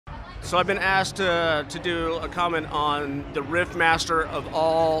So I've been asked to do a comment on the riff master of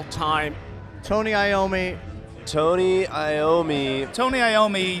all time. Tony Iommi. Tony Iommi. Tony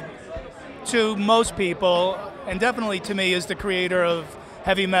Iommi, to most people, and definitely to me, is the creator of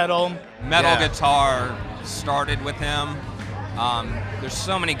heavy metal. Metal guitar started with him. There's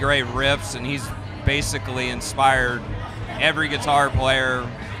so many great riffs, and he's basically inspired every guitar player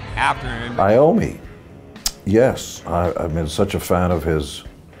after him. Iommi, yes. I've been such a fan of his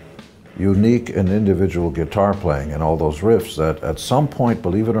unique and individual guitar playing and all those riffs that at some point,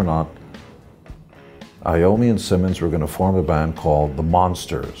 believe it or not, Iommi and Simmons were going to form a band called The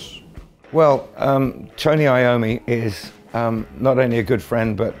Monsters. Well, Tony Iommi is not only a good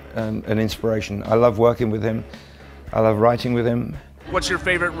friend, but an inspiration. I love working with him. I love writing with him. What's your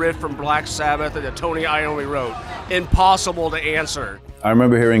favorite riff from Black Sabbath that Tony Iommi wrote? Impossible to answer. I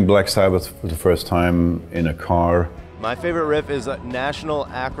remember hearing Black Sabbath for the first time in a car. My favorite riff is National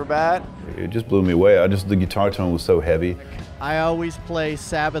Acrobat. It just blew me away. The guitar tone was so heavy. I always play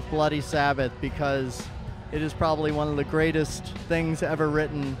Sabbath, Bloody Sabbath because it is probably one of the greatest things ever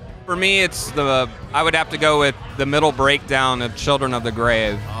written. For me, I would have to go with the middle breakdown of Children of the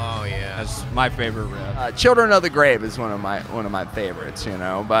Grave. Oh yeah, that's my favorite riff. Children of the Grave is one of my favorites, you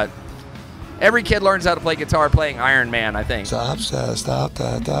know. But every kid learns how to play guitar playing Iron Man, I think. Stop, da,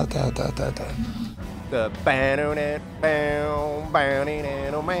 da, da, da, da, da. The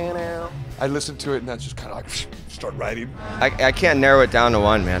I listen to it and that's just kind of like start writing. I can't narrow it down to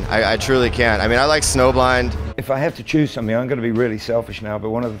one, man. I truly can't. I mean, I like Snowblind. If I have to choose something, I'm going to be really selfish now,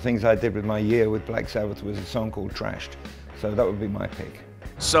 but one of the things I did with my year with Black Sabbath was a song called Trashed. So that would be my pick.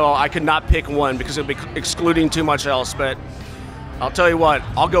 So I could not pick one because it would be excluding too much else, but I'll tell you what,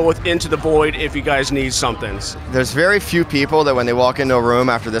 I'll go with Into the Void if you guys need something. There's very few people that when they walk into a room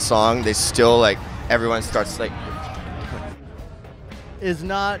after this song, they still like, everyone starts like... Is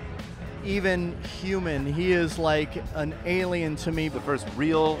not even human. He is like an alien to me. The first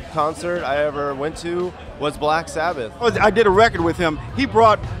real concert I ever went to was Black Sabbath. I did a record with him. He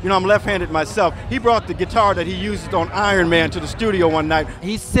brought, I'm left-handed myself, he brought the guitar that he used on Iron Man to the studio one night.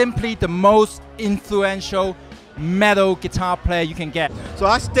 He's simply the most influential metal guitar player you can get. So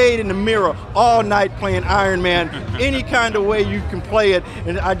I stayed in the mirror all night playing Iron Man, any kind of way you can play it,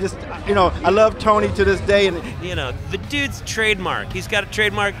 and I just, I love Tony to this day. And the dude's trademark. He's got a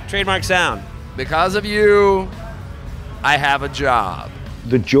trademark sound. Because of you, I have a job.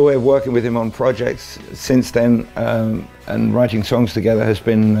 The joy of working with him on projects since then and writing songs together has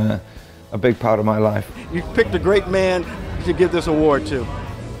been a big part of my life. You picked a great man to give this award to.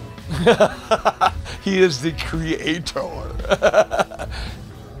 He is the creator.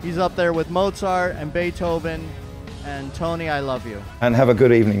 He's up there with Mozart and Beethoven, and Tony, I love you. And have a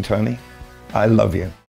good evening, Tony. I love you.